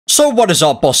So what is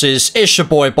up, bosses? It's your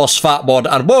boy Boss Fatwod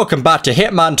and welcome back to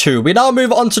Hitman 2. We now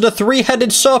move on to the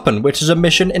three-headed serpent, which is a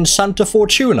mission in Santa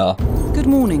Fortuna. Good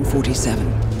morning,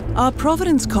 47. Our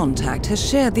Providence contact has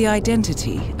shared the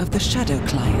identity of the Shadow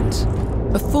Client,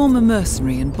 a former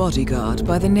mercenary and bodyguard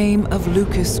by the name of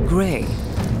Lucas Gray.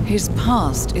 His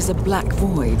past is a black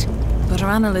void, but our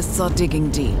analysts are digging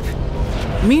deep.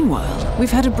 Meanwhile,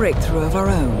 we've had a breakthrough of our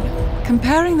own.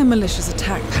 Comparing the malicious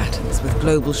attack patterns with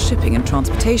global shipping and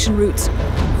transportation routes,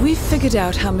 we've figured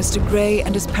out how Mr. Gray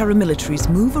and his paramilitaries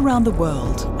move around the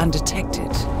world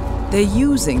undetected. They're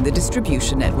using the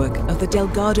distribution network of the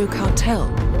Delgado cartel,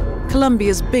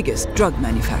 Colombia's biggest drug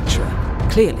manufacturer.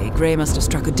 Clearly, Gray must have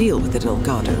struck a deal with the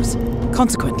Delgados.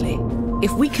 Consequently,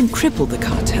 if we can cripple the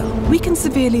cartel, we can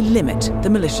severely limit the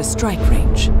malicious strike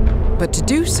range. But to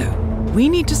do so, we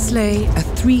need to slay a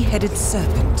three-headed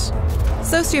serpent.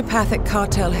 Sociopathic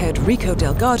cartel head Rico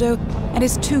Delgado and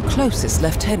his two closest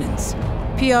lieutenants,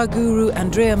 PR guru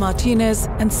Andrea Martinez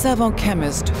and savant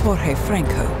chemist Jorge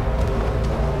Franco.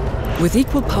 With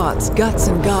equal parts guts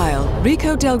and guile,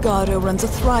 Rico Delgado runs a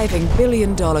thriving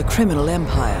billion-dollar criminal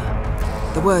empire.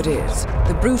 The word is,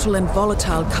 the brutal and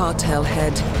volatile cartel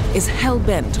head is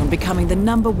hell-bent on becoming the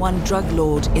 #1 drug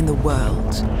lord in the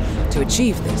world. To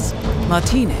achieve this,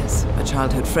 Martinez, a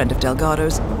childhood friend of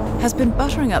Delgado's, has been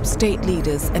buttering up state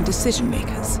leaders and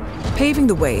decision-makers, paving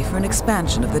the way for an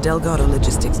expansion of the Delgado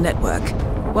logistics network,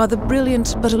 while the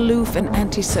brilliant but aloof and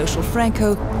antisocial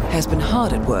Franco has been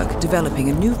hard at work developing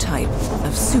a new type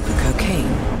of super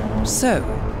cocaine. So,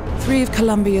 three of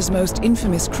Colombia's most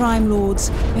infamous crime lords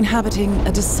inhabiting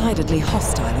a decidedly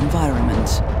hostile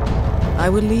environment. I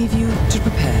will leave you to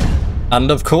prepare. And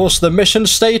of course, the mission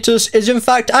status is in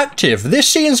fact active. This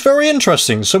seems very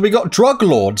interesting. So we got drug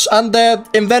lords and they're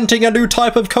inventing a new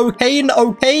type of cocaine.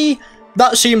 Okay,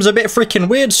 that seems a bit freaking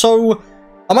weird. So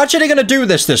I'm actually going to do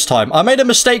this time. I made a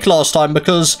mistake last time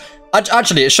because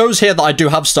actually it shows here that I do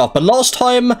have stuff. But last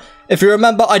time, if you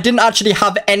remember, I didn't actually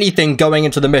have anything going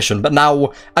into the mission. But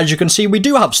now, as you can see, we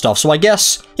do have stuff. So I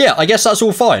guess, yeah, I guess that's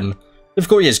all fine.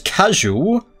 Difficulty is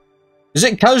casual. Is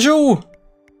it casual?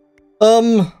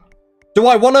 Do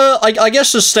I want to, I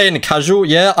guess just stay in casual,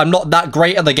 yeah. I'm not that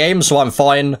great at the game, so I'm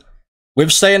fine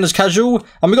with staying as casual.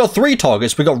 And we got 3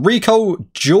 targets. We got Rico,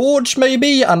 George,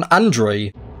 maybe, and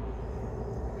Andre.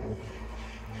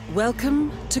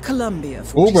 Welcome to Colombia.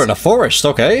 Oh, we're in a forest,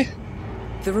 okay.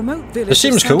 The remote village This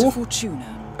seems of Santa cool.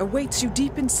 Fortuna awaits you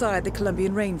deep inside the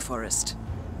Colombian rainforest.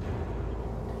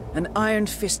 An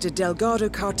iron-fisted Delgado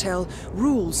cartel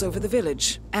rules over the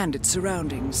village and its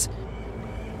surroundings.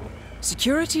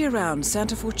 Security around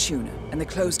Santa Fortuna and the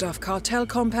closed-off cartel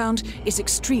compound is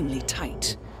extremely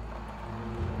tight.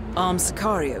 Armed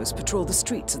sicarios patrol the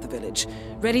streets of the village,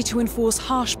 ready to enforce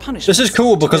harsh punishments. This is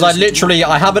cool because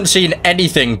I haven't seen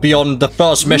anything beyond the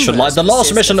first mission. Like, the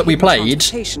last mission that we played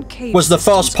was the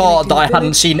first part that I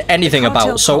hadn't seen anything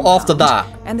about. So after that,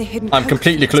 I'm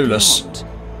completely clueless.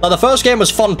 Like, the first game was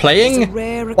fun playing,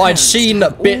 but I'd seen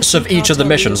bits of each of the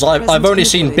missions. I've only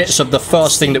seen bits of the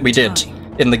first thing that we did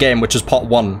in the game, which is part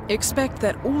 1. Expect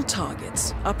that all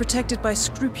targets are protected by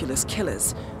scrupulous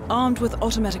killers, armed with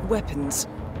automatic weapons.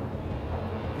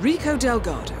 Rico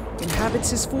Delgado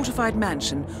inhabits his fortified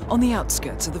mansion on the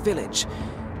outskirts of the village,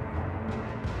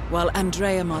 while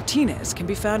Andrea Martinez can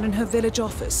be found in her village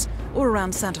office or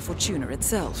around Santa Fortuna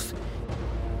itself.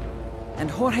 And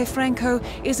Jorge Franco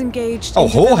is engaged in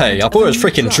Jorge, I thought it was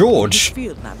freaking George.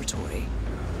 Field laboratory.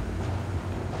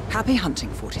 Happy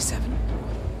hunting, 47.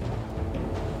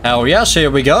 Hell yes,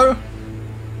 here we go.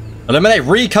 Eliminate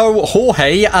Rico,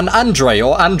 Jorge, and Andre,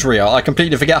 or Andrea. I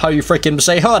completely forget how you freaking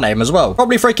say her name as well.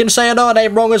 Probably freaking saying her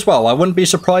name wrong as well. I wouldn't be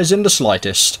surprised in the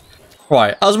slightest.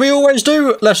 Right, as we always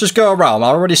do, let's just go around. I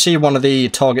already see one of the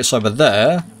targets over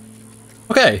there.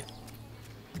 Okay.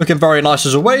 Looking very nice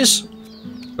as always.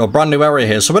 Got a brand new area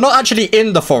here. So we're not actually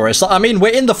in the forest. I mean,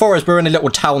 we're in the forest, we're in a little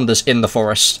town that's in the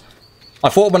forest. I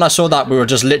thought when I saw that we were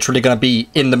just literally going to be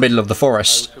in the middle of the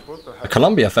forest. A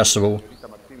Colombia festival.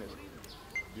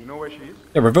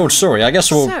 Yeah, revealed story. I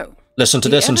guess we'll listen to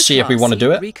this and see if we want to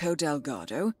do it. Rico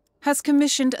Delgado has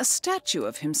commissioned a statue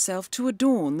of himself to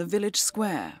adorn the village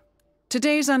square.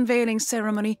 Today's unveiling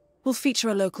ceremony will feature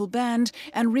a local band,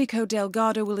 and Rico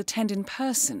Delgado will attend in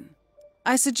person.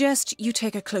 I suggest you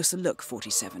take a closer look,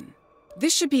 47.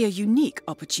 This should be a unique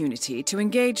opportunity to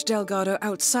engage Delgado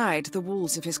outside the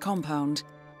walls of his compound.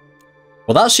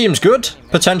 Well, that seems good.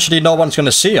 Potentially no one's going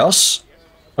to see us.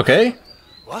 Okay.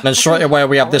 Then straight away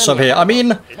we have this up here. I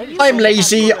mean, I'm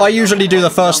lazy. I usually do the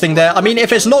first thing there. I mean,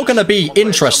 if it's not going to be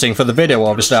interesting for the video,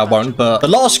 obviously I won't. But the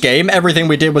last game, everything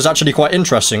we did was actually quite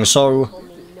interesting. So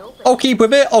I'll keep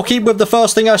with it. I'll keep with the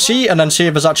first thing I see and then see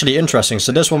if it's actually interesting.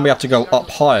 So this one we have to go up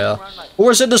higher.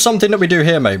 Or is it just something that we do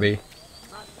here maybe?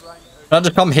 Can I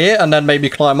just come here and then maybe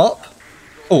climb up?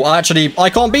 Oh, I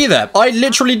can't be there. I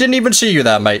literally didn't even see you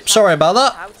there, mate. Sorry about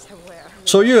that.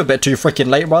 Saw you a bit too freaking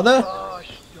late, brother.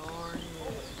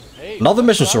 Another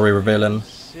mission story revealing.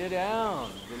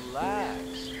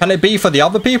 Can it be for the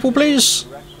other people, please?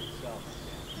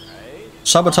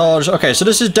 Sabotage. Okay, so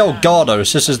this is Delgado.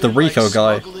 So this is the Rico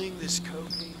guy.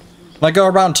 Can I go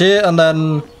around here and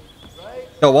then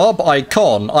go up? I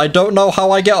can't. I don't know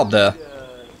how I get up there.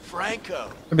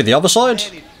 Maybe the other side?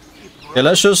 Yeah,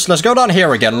 let's go down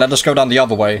here again. Let us go down the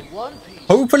other way.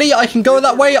 Hopefully I can go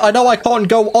that way. I know I can't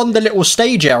go on the little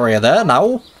stage area there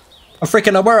now. I'm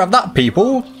freaking aware of that,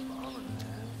 people.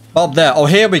 Up there. Oh,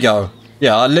 here we go.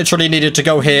 Yeah, I literally needed to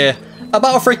go here.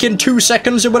 About a freaking 2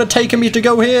 seconds it would have taken me to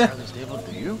go here.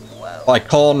 I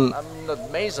can't.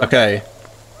 Okay.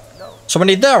 So I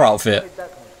need their outfit.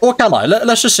 Or can I?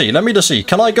 Let's just see. Let me just see.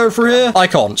 Can I go through here? I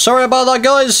can't. Sorry about that,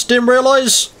 guys. Didn't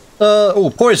realise.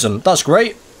 Oh, poison. That's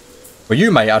great. For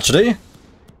you, mate, actually.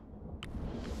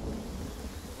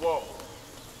 Whoa.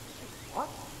 What?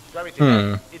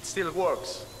 Gravity. It still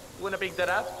works. Wanna pick that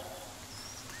up?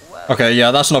 Okay,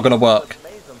 yeah, that's not gonna work.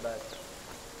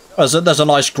 There's a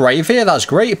nice grave here. That's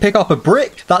great. Pick up a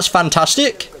brick. That's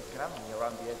fantastic.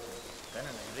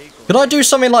 Could I do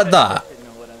something like that?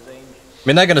 I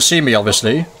mean, they're gonna see me,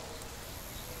 obviously.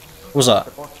 What's that?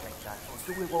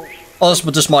 Oh, that's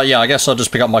just my... Yeah, I guess I'll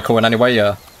just pick up my coin anyway,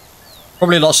 yeah.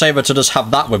 Probably a lot safer to just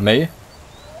have that with me.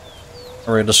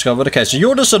 Already discovered. Okay, so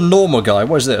you're just a normal guy.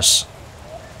 What is this?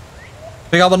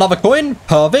 Pick up another coin.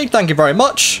 Perfect. Thank you very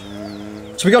much.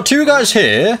 So we got 2 guys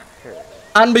here.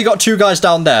 And we got 2 guys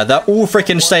down there. They're all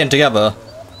freaking staying together.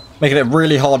 Making it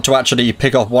really hard to actually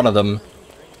pick off one of them.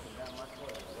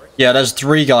 Yeah, there's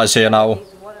 3 guys here now.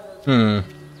 Yeah,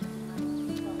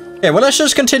 well, let's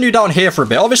just continue down here for a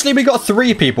bit. Obviously, we got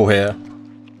 3 people here.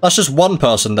 That's just 1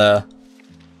 person there.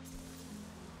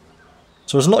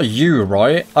 So it's not you,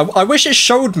 right? I wish it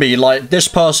showed me, like, this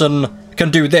person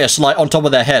can do this, like, on top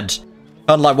of their head.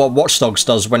 Kind of like what Watch Dogs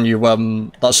does when you,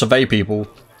 like, survey people.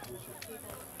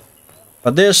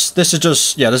 But this is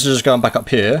just, yeah, this is just going back up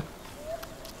here.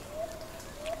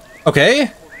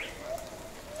 Okay.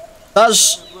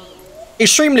 That's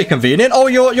extremely convenient. Oh,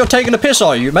 you're taking a piss,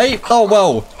 are you, mate? Oh,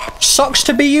 well, sucks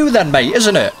to be you then, mate,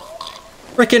 isn't it?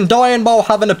 Freaking dying while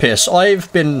having a piss.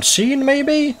 I've been seen,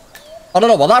 maybe? I don't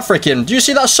know what that freaking... Do you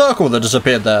see that circle that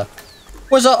disappeared there?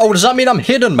 What is that? Oh, does that mean I'm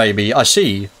hidden, maybe? I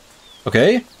see.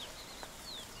 Okay.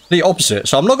 The opposite.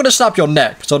 So I'm not going to snap your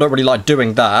neck, because I don't really like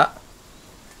doing that.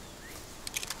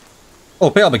 Oh,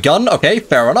 pick up a gun. Okay,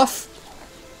 fair enough.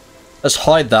 Let's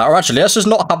hide that. Or actually, let's just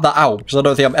not have that out, because I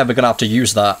don't think I'm ever going to have to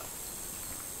use that.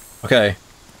 Okay.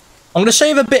 I'm going to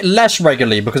save a bit less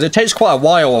regularly, because it takes quite a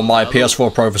while on my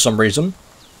PS4 Pro for some reason.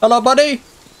 Hello, buddy.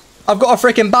 I've got a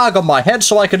freaking bag on my head,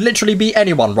 so I could literally be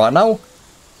anyone right now.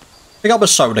 Pick up a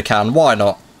soda can. Why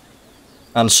not?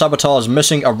 And sabotage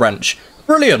missing a wrench.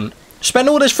 Brilliant. Spend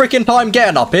all this freaking time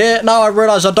getting up here. Now I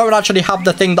realise I don't actually have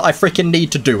the thing that I freaking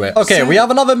need to do it. Okay, so we have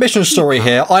another mission story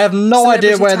here. I have no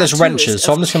idea where this wrench is,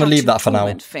 so I'm just going to leave that for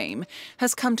now. Fame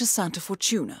has come to Santa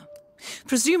Fortuna,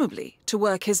 presumably to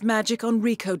work his magic on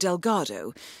Rico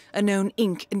Delgado, a known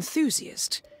ink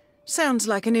enthusiast. Sounds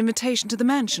like an invitation to the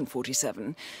mansion,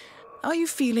 47. Are you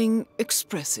feeling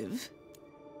expressive?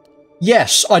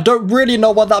 Yes, I don't really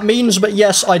know what that means, but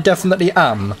yes, I definitely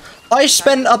am. I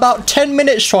spent about 10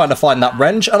 minutes trying to find that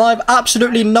wrench, and I have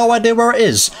absolutely no idea where it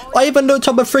is. I even looked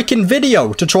up a freaking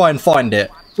video to try and find it,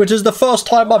 which is the first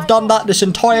time I've done that this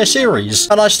entire series,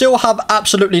 and I still have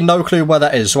absolutely no clue where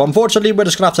that is. So unfortunately, we're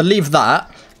just going to have to leave that.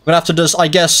 We're going to have to just, I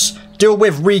guess, deal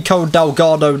with Rico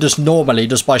Delgado just normally,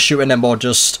 just by shooting him or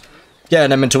just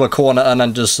getting him into a corner and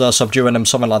then just subduing him,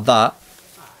 something like that.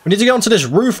 We need to get onto this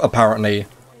roof, apparently.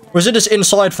 Or is it just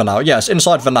inside for now? Yes,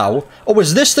 inside for now. Oh,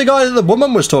 is this the guy that the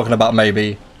woman was talking about,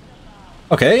 maybe?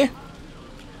 Okay.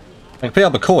 I can pick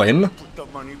up a coin.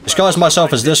 Disguise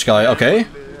myself as this guy. Okay.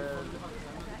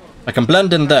 I can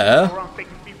blend in there.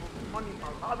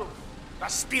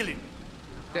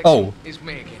 Oh. It's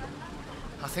me again.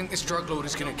 I think this drug lord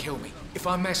is going to kill me. If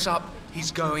I mess up,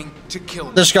 he's going to kill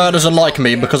me. This guy doesn't like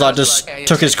me because I just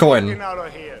took his coin.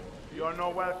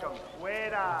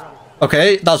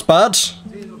 Okay, that's bad.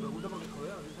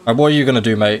 Alright, what are you gonna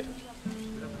do, mate?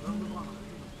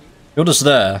 You're just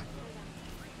there.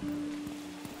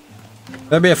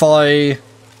 Maybe if I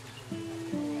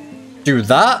do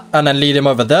that and then lead him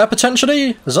over there,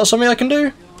 potentially? Is that something I can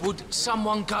do? Would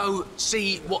someone go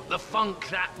see what the funk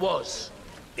that was?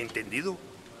 Entendido?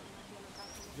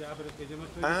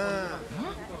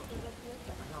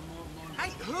 Hey,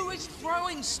 who is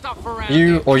throwing stuff around?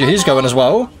 You, or he's going as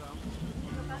well.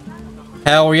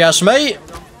 Hell yes, mate.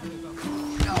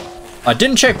 I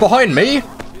didn't check behind me.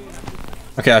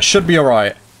 Okay, I should be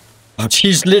alright. Oh,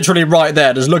 he's literally right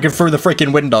there, just looking through the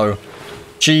freaking window.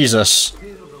 Jesus.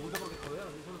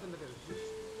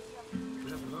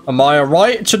 Am I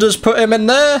alright to just put him in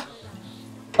there?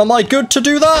 Am I good to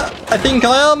do that? I think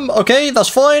I am. Okay, that's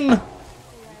fine.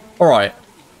 Alright.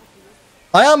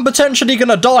 I am potentially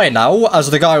gonna die now,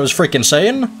 as the guy was freaking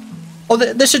saying. Oh,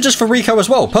 this is just for Rico as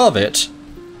well. Perfect.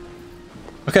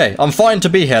 Okay, I'm fine to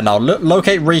be here now.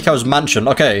 Locate Rico's mansion.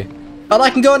 Okay. And I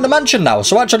can go in the mansion now.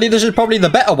 So actually, this is probably the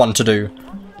better one to do.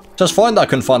 Just fine that I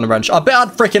couldn't find the wrench. I bet I'd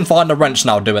freaking find the wrench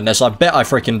now doing this. I bet I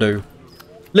freaking do.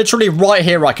 Literally right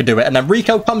here I could do it. And then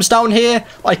Rico comes down here.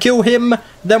 I kill him.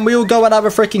 Then we all go and have a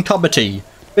freaking cup of tea.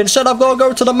 But instead, I've got to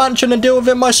go to the mansion and deal with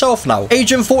it myself now.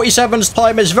 Agent 47's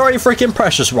time is very freaking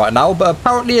precious right now. But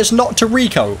apparently it's not to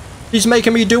Rico. He's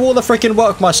making me do all the freaking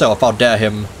work myself. How dare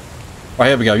him. Right,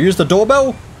 here we go. Use the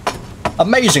doorbell.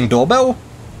 Amazing doorbell.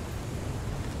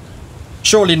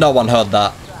 Surely no one heard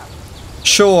that.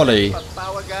 Surely.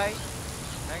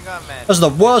 That's the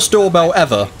worst doorbell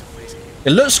ever.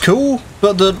 It looks cool,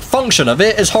 but the function of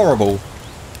it is horrible.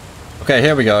 Okay,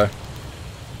 here we go.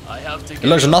 It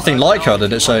looks nothing like her,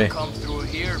 did it say?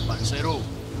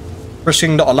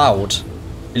 Risking not allowed.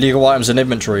 Illegal items in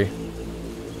inventory.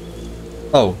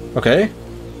 Oh, okay.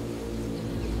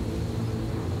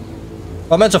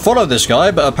 I meant to follow this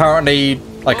guy, but apparently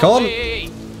I can't. Hey,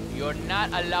 you're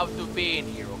not allowed to be in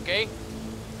here, okay?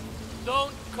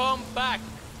 Don't come back.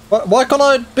 Why can't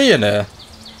I be in here?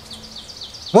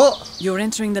 What? You're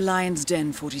entering the lion's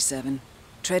den, 47.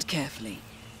 Tread carefully.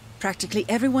 Practically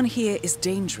everyone here is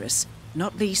dangerous,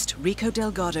 not least Rico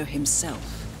Delgado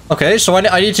himself. Okay, so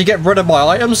I need to get rid of my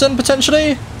items then,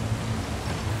 potentially?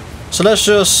 So let's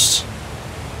just...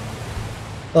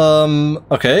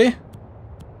 okay.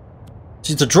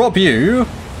 So to drop you...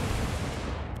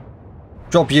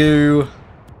 Drop you...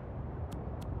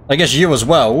 I guess you as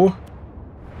well.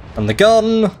 And the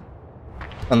gun.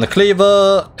 And the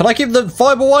cleaver. Can I keep the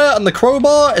fiber wire and the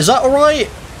crowbar? Is that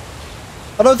alright?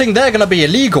 I don't think they're going to be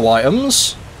illegal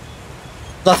items.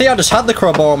 I think I just had the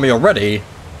crowbar on me already.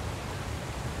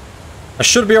 I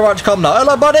should be alright to come now.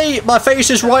 Hello, buddy. My face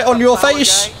is right on your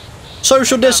face.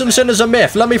 Social distancing is a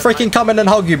myth. Let me freaking come in and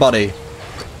hug you, buddy.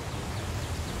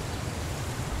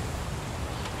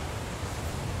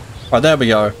 Right, there we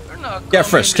go. Get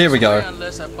frisked. Here we go.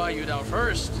 Unless I buy you down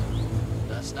first.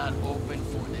 That's not open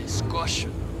for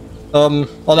discussion.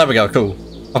 Oh, there we go. Cool.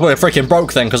 I thought it freaking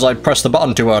broke then because I pressed the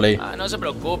button too early.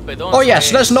 Oh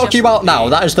yes, let's knock you out now.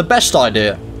 That is the best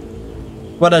idea.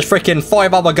 Well, there's freaking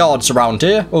 5 other guards around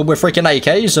here, all with freaking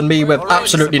AKs, and me with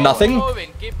absolutely nothing.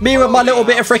 Me with my little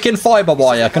bit of freaking fiber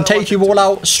wire can take you all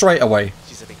out straight away.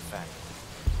 She's a big fan.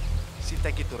 She'll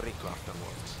take you to Rico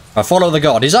afterwards. I follow the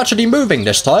guard. He's actually moving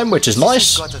this time, which is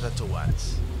nice.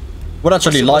 Would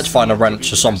actually like to find a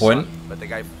wrench at some point. But the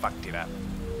guy fucked it up.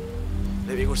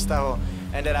 Baby Gustavo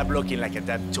ended up looking like a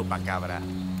dead chupacabra.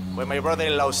 When my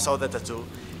brother-in-law saw the tattoo,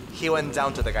 he went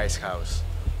down to the guy's house.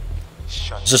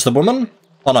 Is this the woman?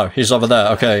 Oh no, he's over there.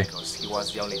 Okay. He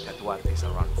was the only tattoo artist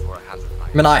around for 100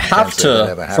 miles. I mean, I have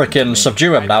to freaking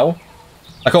subdue him now.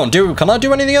 I can't do. Can I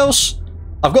do anything else?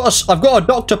 I've got a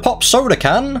Dr. Pop soda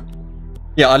can.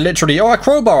 Yeah, I literally. Oh, a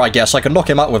crowbar. I guess I can knock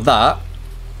him out with that.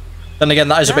 Then again,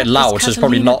 that is a bit loud, so it's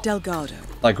probably not Delgado,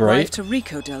 that great. wife to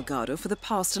Rico Delgado for the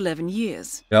past 11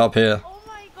 years. Yeah, up here. Oh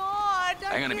my god!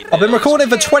 I've been recording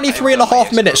for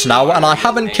 23.5 minutes now, and I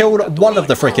haven't killed one of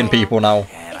the freaking people now.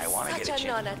 It's such an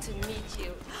honor to meet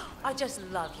you. I just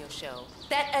love your show.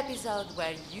 That episode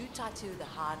where you tattoo the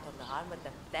heart on the arm of the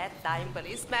dead dying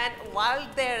policeman while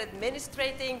they're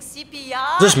administrating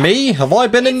CPR. Is this me? Have I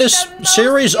been in this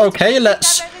series? Okay,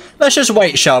 let's just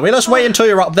wait, shall we? Let's wait until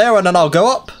you're up there, and then I'll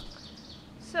go up.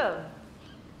 So,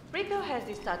 Rico has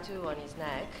this tattoo on his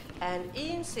neck, and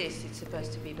he insists it's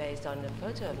supposed to be based on a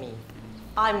photo of me.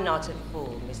 I'm not a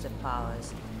fool, Mr.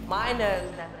 Powers. My nose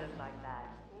never looked like that.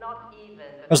 Not even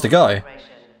a Where's the guy?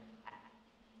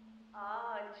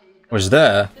 Was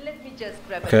there? Let me just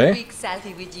grab Okay. a quick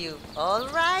selfie with you, all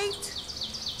right?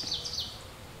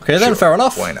 Okay, then, fair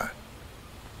enough. Why not?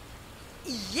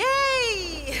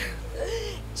 Yay!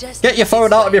 Just Get your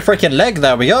phone out of your freaking leg.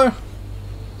 There we go.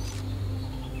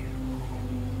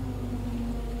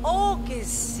 Okay,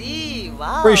 see,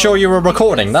 wow. Pretty sure you were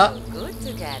recording that. So good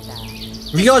together.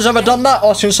 Have you guys ever done that?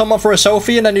 Asking someone for a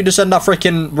selfie and then you just end up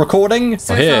freaking recording?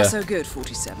 So Oh, here. far, so good,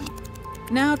 47.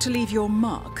 Now to leave your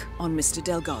mark on Mr.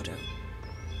 Delgado.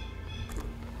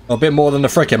 A bit more than the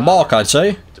freaking mark, I'd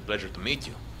say. It's a pleasure to meet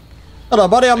you. Hello,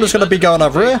 buddy. I'm just going to be going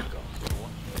over here.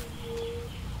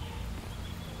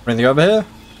 Anything over here?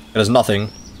 There's nothing.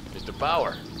 Mr.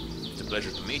 Power, it's a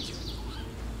pleasure to meet you.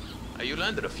 You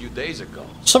landed a few days ago.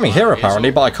 Something here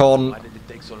apparently, but I can't... Why did it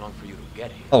take so long for you to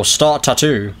get here? Oh, start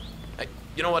tattoo. Hey,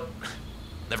 you know what?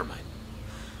 Never mind.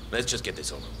 Let's just get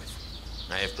this over with.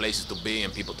 I have places to be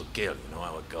and people to kill. You know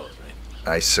how it goes, right?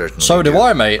 I certainly So do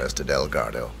I, mate. Mr.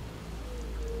 Delgado.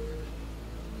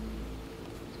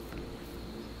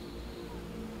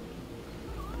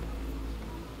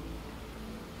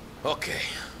 Okay,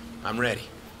 I'm ready.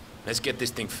 Let's get this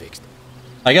thing fixed.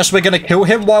 I guess we're gonna kill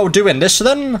him while doing this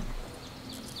then?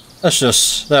 Let's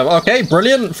just... Okay,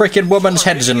 brilliant. Freaking woman's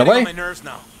head is in the way.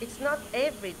 It's not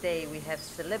every day we have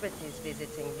celebrities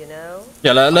visiting, you know?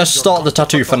 Yeah, let's start the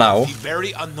tattoo for now.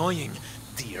 Very annoying,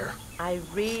 dear. I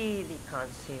really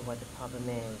can't see what the problem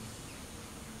is.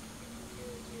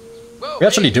 Whoa, We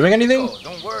actually doing anything?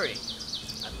 Don't worry.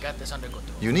 I've got this under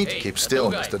control. You need to keep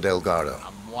still, guy. Mr. Delgado.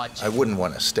 I'm watching. I wouldn't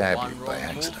want to stab One you by wrong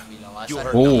accident. move, y la vas You a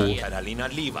heard Ooh. me, Catalina.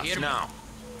 Leave us now.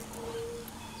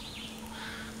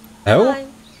 Hell? Fine.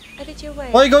 Have it your way.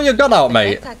 Why you got your gun out,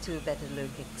 mate? That tattoo better look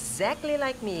exactly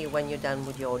like me when you're done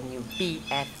with your new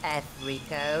BFF,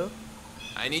 Rico.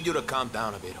 I need you to calm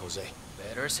down a bit, Jose.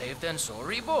 Better safe than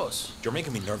sorry, boss. You're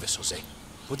making me nervous, Jose.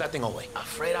 Put that thing away.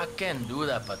 Afraid I can't do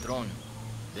that, patron.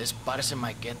 This person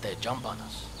might get the jump on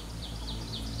us.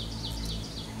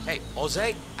 Hey,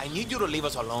 Jose, I need you to leave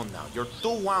us alone now. You're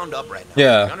too wound up right now.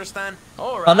 Yeah. You understand?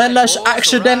 All right, And then let's boss,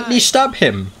 accidentally all right. stab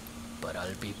him. But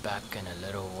I'll be back in a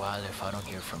little while if I don't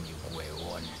hear from you,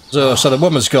 Huevon. So the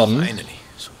woman's gone. Finally,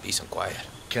 some peace and quiet.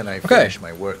 Can I Okay. finish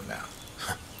my work now?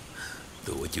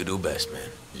 Do what you do best, man.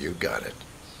 You got it.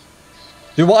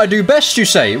 Do what I do best, you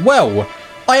say? Well,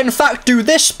 I in fact do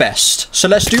this best. So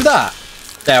let's do that.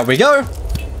 There we go.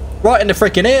 Right in the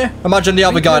freaking ear. Imagine the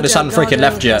other guy just hadn't freaking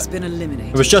left yet.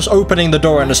 It was just opening the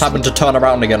door and just happened to turn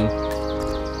around again.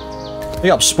 We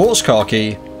got sports car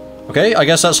key. Okay, I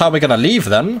guess that's how we're gonna leave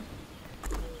then.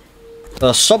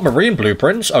 The submarine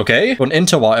blueprints. Okay, an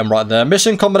intel item right there.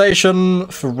 Missing combination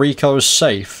for Rico's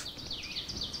safe.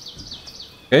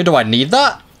 Okay, do I need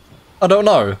that? I don't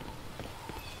know.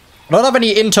 I don't have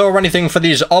any intel or anything for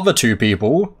these other two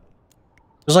people.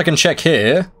 Because I can check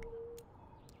here.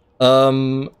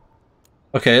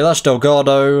 Okay, that's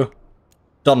Delgado.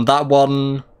 Done that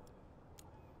one.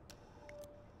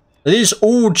 Are these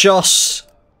all just...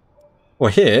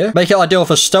 Well, here. Make it ideal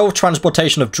for stealth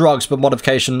transportation of drugs, but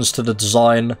modifications to the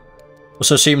design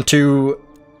also seem to...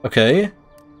 Okay.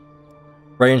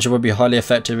 Ranger would be highly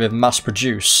effective if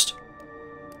mass-produced.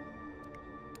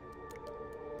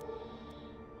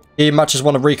 He matches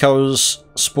one of Rico's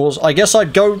sports. I guess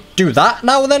I'd go do that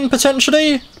now then,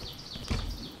 potentially?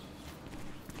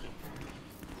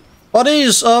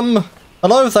 Buddies,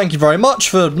 hello, thank you very much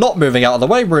for not moving out of the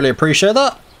way, really appreciate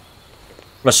that.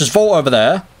 Let's just vault over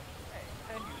there.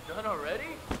 Done already?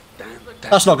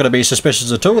 That's not going to be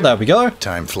suspicious at all, there we go.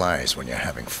 Time flies when you're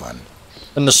having fun.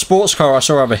 And the sports car I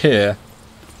saw over here.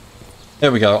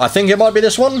 Here we go, I think it might be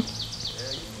this one.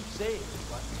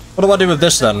 What do I do with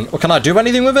this then? Or can I do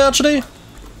anything with it actually?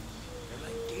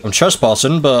 I'm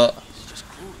trespassing, but...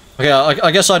 Okay,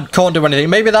 I guess I can't do anything.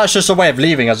 Maybe that's just a way of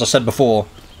leaving, as I said before.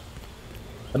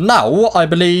 And now, I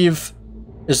believe...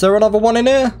 Is there another one in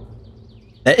here?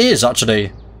 There is,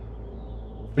 actually.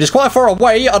 But it's quite far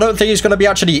away. I don't think he's going to be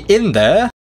actually in there.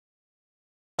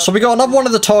 So we got another one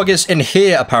of the targets in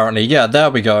here, apparently. Yeah,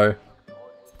 there we go.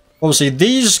 Obviously,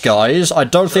 these guys, I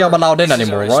don't think I'm allowed in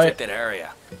anymore, right?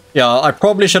 Yeah, I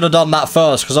probably should have done that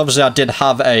first, because obviously I did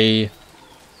have a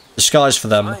disguise for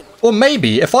them. Or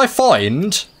maybe, if I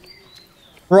find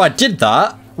where I did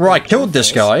that, where I killed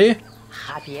this guy,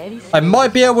 I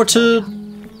might be able to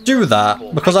do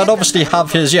that, because I'd obviously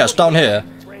have his, yes, down here.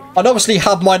 I'd obviously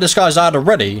have my disguise out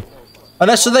already.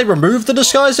 Unless do they remove the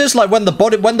disguises? Like when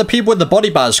the people with the body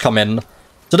bags come in,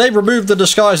 do they remove the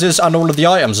disguises and all of the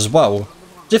items as well?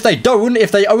 If they don't,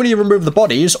 if they only remove the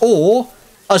bodies, or...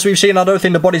 As we've seen, I don't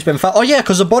think the body's been found. Oh yeah,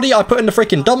 because the body I put in the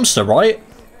freaking dumpster, right?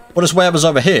 Well, it's where it was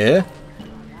over here.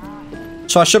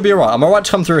 So I should be alright. I'm alright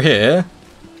to come through here.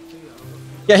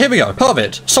 Yeah, here we go.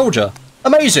 Perfect. Soldier.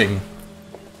 Amazing.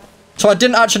 So I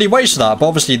didn't actually waste that, but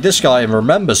obviously this guy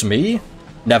remembers me.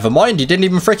 Never mind, he didn't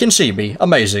even freaking see me.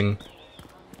 Amazing.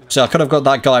 So I could have got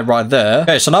that guy right there.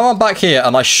 Okay, so now I'm back here,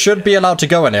 and I should be allowed to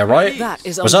go in here, right? That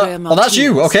is Was that? Oh, that's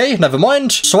you. Okay, never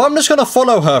mind. So I'm just going to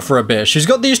follow her for a bit. She's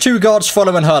got these two guards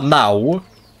following her now.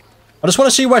 I just want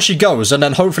to see where she goes, and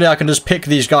then hopefully I can just pick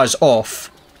these guys off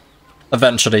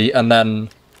eventually, and then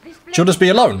she'll just be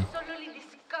alone.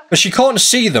 But she can't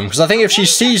see them, because I think if she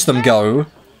sees them go,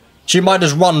 she might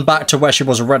just run back to where she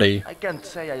was already. I can't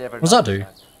say I ever. What does that do?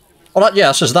 Oh, that, yeah,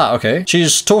 it's just that, okay.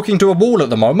 She's talking to a wall at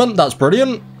the moment, that's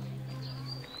brilliant.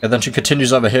 And then she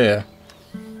continues over here.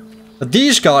 But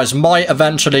these guys might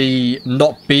eventually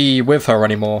not be with her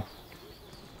anymore.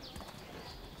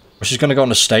 She's gonna go on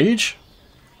the stage?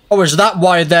 Oh, is that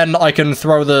why then I can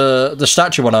throw the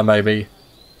statue on her, maybe?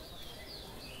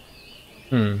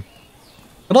 Can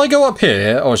I go up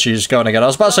here? Oh, she's going again. I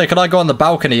was about to say, can I go on the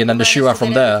balcony and then just shoot her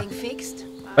from there?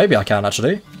 Maybe I can,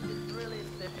 actually.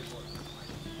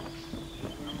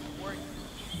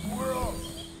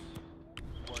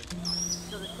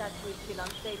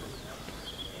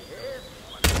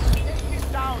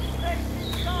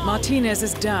 Martinez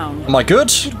is down. Am I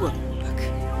good? Good work.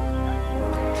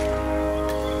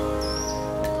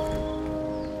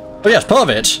 Oh yes,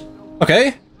 perfect.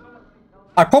 Okay.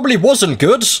 I probably wasn't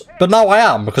good, but now I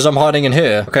am, because I'm hiding in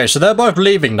here. Okay, so they're both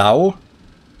leaving now.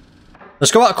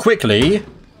 Let's go out quickly.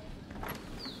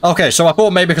 Okay, so I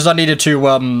thought maybe because I needed to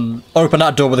open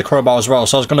that door with a crowbar as well.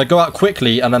 So I was going to go out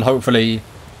quickly and then hopefully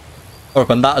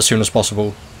open that as soon as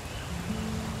possible.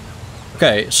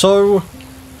 Okay, so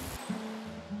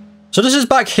this is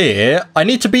back here. I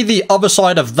need to be the other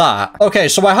side of that. Okay,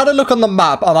 so I had a look on the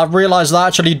map and I realized I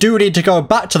actually do need to go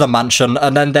back to the mansion.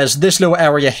 And then there's this little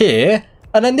area here.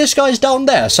 And then this guy's down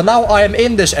there. So now I am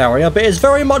in this area, but it's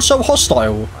very much so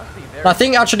hostile. And I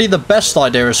think actually the best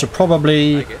idea is to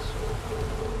probably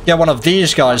get one of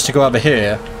these guys to go over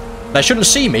here. They shouldn't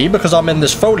see me because I'm in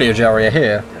this foliage area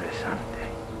here.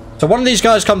 So one of these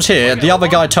guys comes here. The other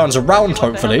guy turns around,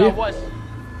 hopefully.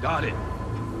 Got it.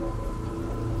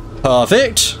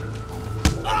 Perfect.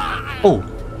 Oh.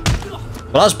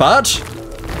 Well, that's bad.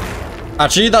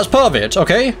 Actually, that's perfect.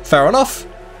 Okay, fair enough.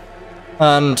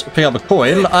 And pick up a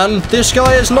coin. And this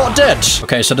guy is not dead.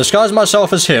 Okay, so disguise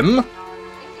myself as him.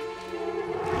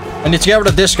 I need to get rid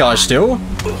of this guy still.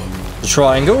 The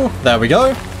triangle. There we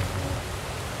go.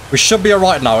 We should be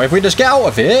alright now. If we just get out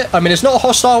of here. I mean, it's not a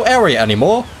hostile area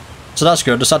anymore. So that's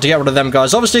good. Just had to get rid of them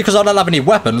guys. Obviously, because I don't have any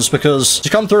weapons. Because to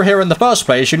come through here in the first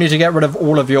place, you need to get rid of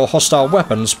all of your hostile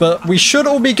weapons. But we should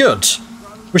all be good.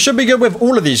 We should be good with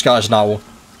all of these guys now.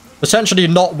 Potentially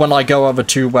not when I go over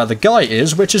to where the guy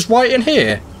is, which is right in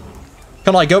here.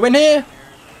 Can I go in here?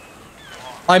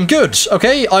 I'm good.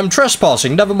 Okay, I'm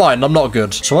trespassing. Never mind, I'm not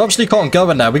good. So I obviously can't go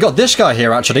in there. We got this guy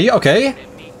here, actually. Okay.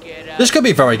 This could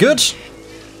be very good.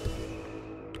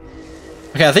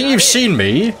 Okay, I think you've seen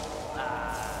me.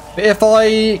 But if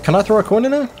I... Can I throw a coin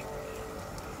in there?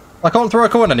 I can't throw a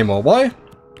coin anymore. Why?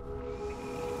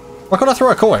 Why can't I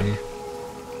throw a coin?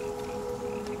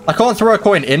 I can't throw a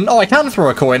coin in. Oh, I can throw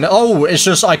a coin. Oh, it's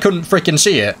just I couldn't freaking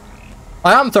see it.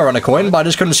 I am throwing a coin, but I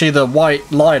just couldn't see the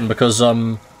white line because,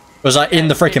 was I in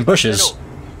the freaking bushes?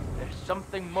 There's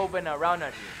something moving around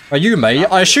at you. Are you, mate?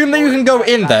 I assume that you can go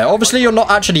in there. Obviously, you're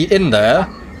not actually in there.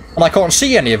 And I can't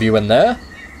see any of you in there.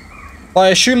 But I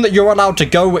assume that you're allowed to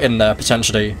go in there,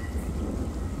 potentially.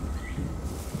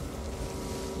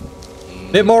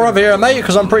 Bit more over here, mate,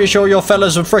 because I'm pretty sure your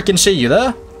fellas would freaking see you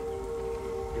there.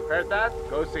 You heard that?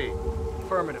 Go see.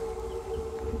 Affirmative.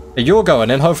 You're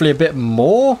going in, hopefully a bit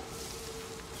more.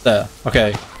 There,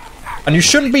 okay. And you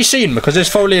shouldn't be seen because this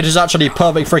foliage is actually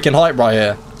perfect freaking height right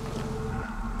here.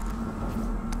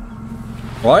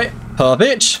 Right,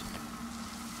 perfect.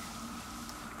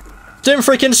 Didn't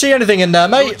freaking see anything in there,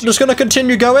 mate. Just gonna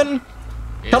continue going.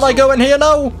 Can I go in here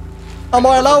now? Am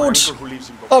I allowed?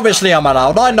 Obviously I'm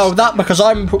allowed. I know that because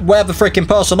I'm whatever freaking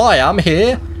person I am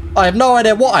here. I have no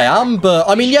idea what I am, but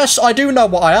I mean, yes, I do know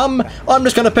what I am. I'm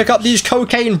just gonna pick up these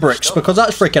cocaine bricks because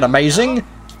that's freaking amazing.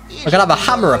 I can have a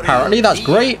hammer apparently. That's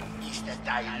great.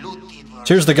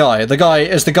 Who's the guy?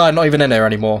 Is the guy not even in here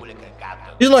anymore?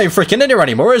 He's not even freaking in here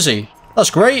anymore, is he?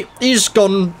 That's great. He's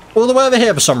gone all the way over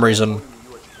here for some reason.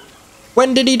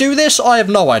 When did he do this? I have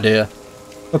no idea.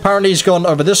 Apparently he's gone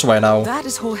over this way now. That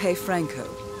is Jorge Franco,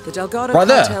 the Delgado Right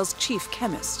there. cartel's chief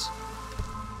chemist.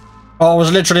 Oh, I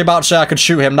was literally about to say I could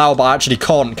shoot him now, but I actually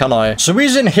can't, can I? So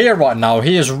he's in here right now.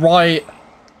 He is right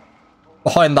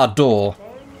behind that door.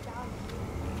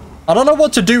 I don't know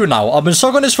what to do now. I've been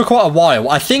stuck on this for quite a while.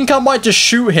 I think I might just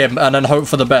shoot him and then hope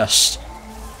for the best.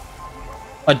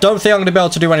 I don't think I'm going to be able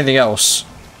to do anything else.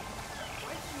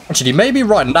 Actually, maybe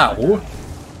right now.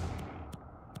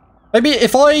 Maybe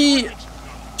if I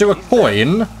do a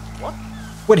coin,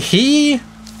 would he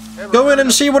go in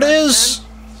and see what it is?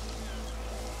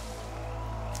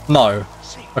 No.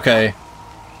 Okay.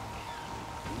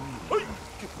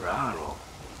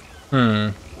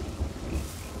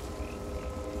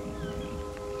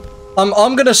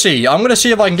 I'm gonna see. I'm gonna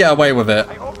see if I can get away with it.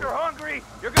 I hope you're hungry.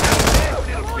 You're gonna have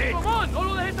to little bitch.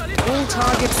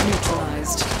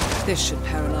 This should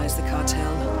paralyze the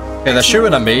cartel. Okay, they're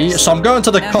shooting at me, so I'm going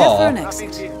to the Now head for car. an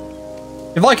exit.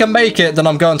 If I can make it, then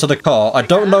I'm going to the car. I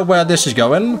don't know where this is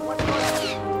going.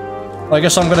 I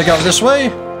guess I'm gonna go this way.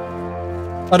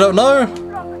 I don't know.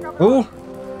 Ooh.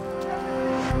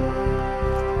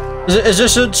 Is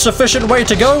this a sufficient way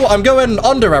to go? I'm going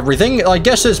under everything. I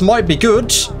guess this might be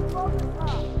good.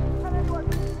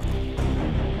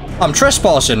 I'm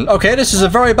trespassing. Okay, this is a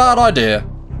very bad idea.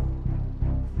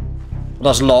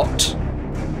 That's locked.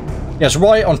 Yeah, it's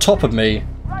right on top of me.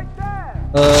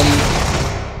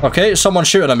 Okay, someone's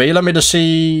shooting at me. Let me just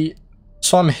see.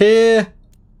 So I'm here.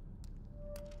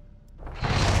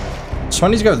 So I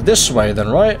need to go this way then,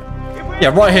 right? Yeah,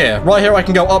 right here. Right here I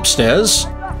can go upstairs.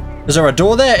 Is there a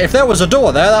door there? If there was a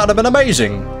door there, that would have been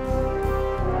amazing.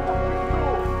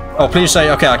 Oh, please say,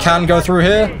 okay, I can go through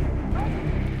here.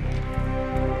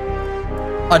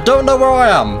 I don't know where I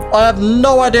am. I have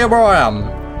no idea where I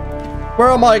am. Where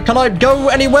am I? Can I go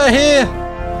anywhere here?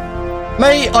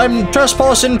 Mate, I'm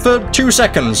trespassing for 2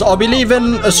 seconds. I'll be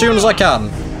leaving as soon as I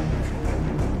can.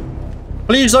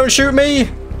 Please don't shoot me.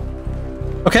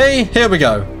 Okay, here we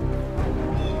go.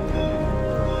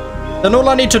 Then all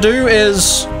I need to do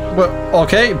is...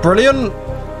 Okay, brilliant.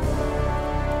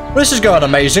 This is going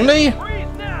amazingly.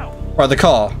 Right, the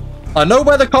car. I know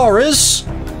where the car is.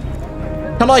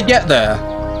 Can I get there?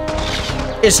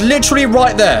 It's literally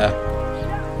right there.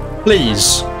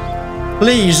 Please.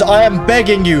 Please, I am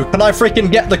begging you. Can I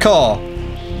freaking get the car?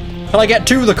 Can I get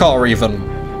to the car even?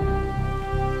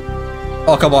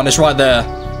 Oh, come on. It's right there.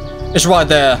 It's right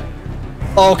there.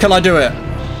 Oh, can I do it?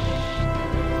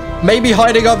 Maybe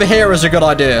hiding over here is a good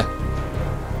idea.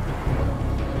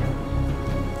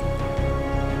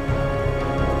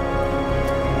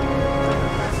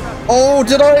 Oh,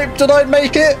 did I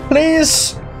make it?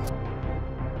 Please?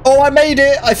 Oh, I made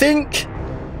it, I think.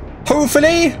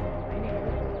 Hopefully.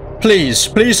 Please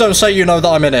don't say you know that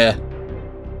I'm in here.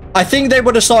 I think they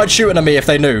would have started shooting at me if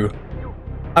they knew.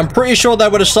 I'm pretty sure they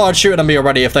would have started shooting at me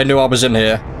already if they knew I was in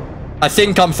here. I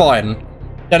think I'm fine.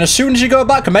 Then as soon as you go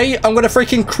back, mate, I'm going to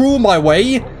freaking crawl my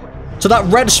way to that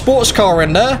red sports car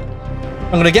in there.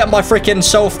 I'm going to get my freaking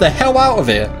self the hell out of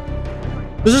here.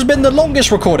 This has been the longest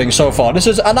recording so far. This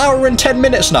is 1 hour and 10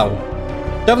 minutes now.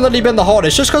 Definitely been the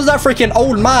hardest. Just because that freaking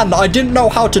old man, I didn't know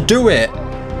how to do it.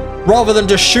 Rather than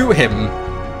just shoot him.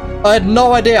 I had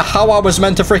no idea how I was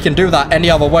meant to freaking do that any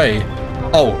other way.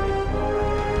 Oh.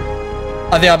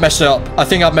 I think I messed it up. I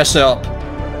think I've messed it up.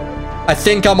 I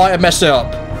think I might have messed it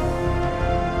up.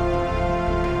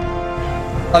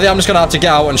 I think I'm just going to have to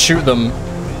get out and shoot them.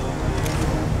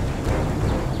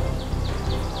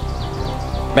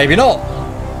 Maybe not.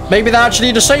 Maybe they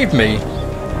actually just saved me.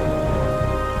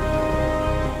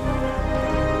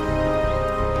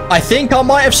 I think I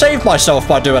might have saved myself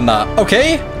by doing that.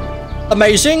 Okay.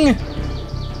 Amazing.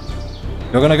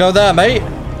 You're gonna go there, mate.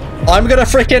 I'm gonna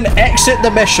freaking exit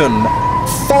the mission.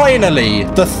 Finally,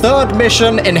 the 3rd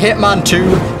mission in Hitman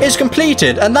 2 is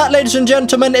completed. And that, ladies and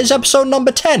gentlemen, is episode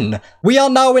number 10. We are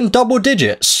now in double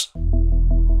digits.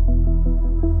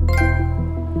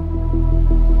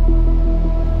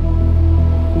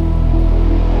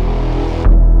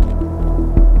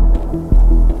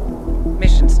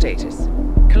 Mission status.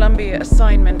 Columbia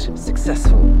assignment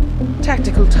successful.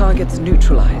 Tactical targets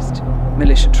neutralized.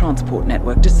 Militia transport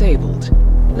network disabled.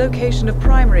 Location of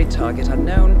primary target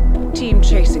unknown. Team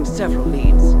chasing several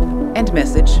leads. End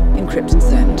message. Encrypt and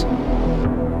send.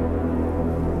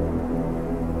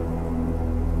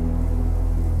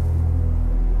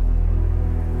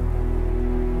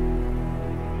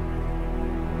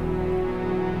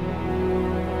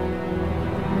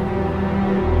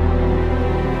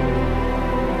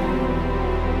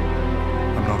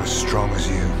 As strong as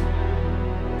you.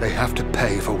 They have to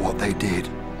pay for what they did.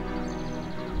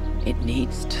 It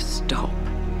needs to stop.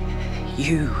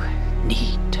 You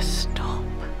need to stop.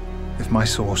 If my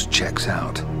source checks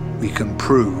out, we can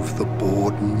prove the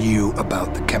board knew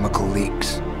about the chemical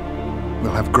leaks.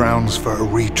 We'll have grounds for a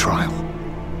retrial.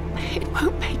 It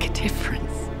won't make a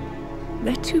difference.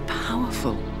 They're too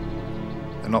powerful.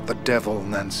 They're not the devil,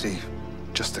 Nancy.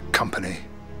 Just a company.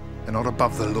 They're not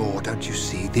above the law, don't you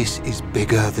see? This is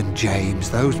bigger than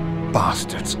James. Those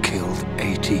bastards killed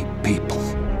 80 people.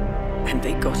 And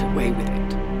they got away with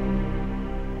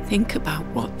it. Think about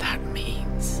what that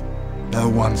means. No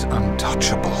one's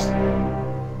untouchable.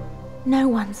 No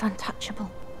one's untouchable.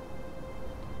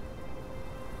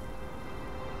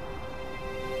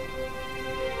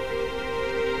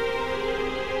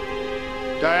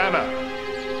 Diana!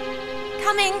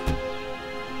 Coming!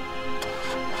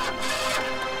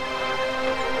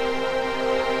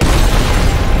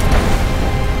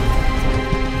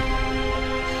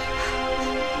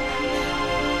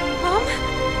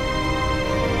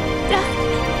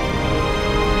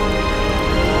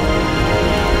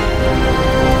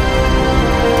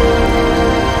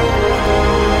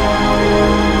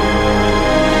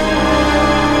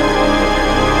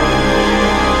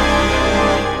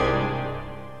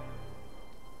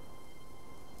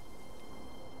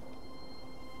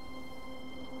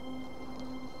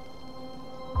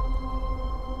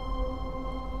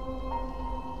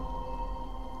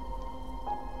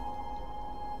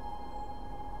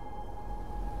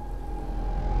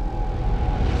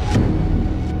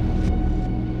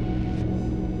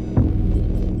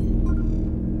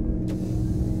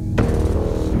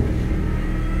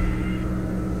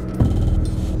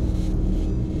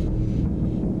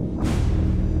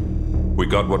 We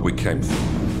got what we came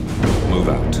for. Move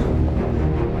out.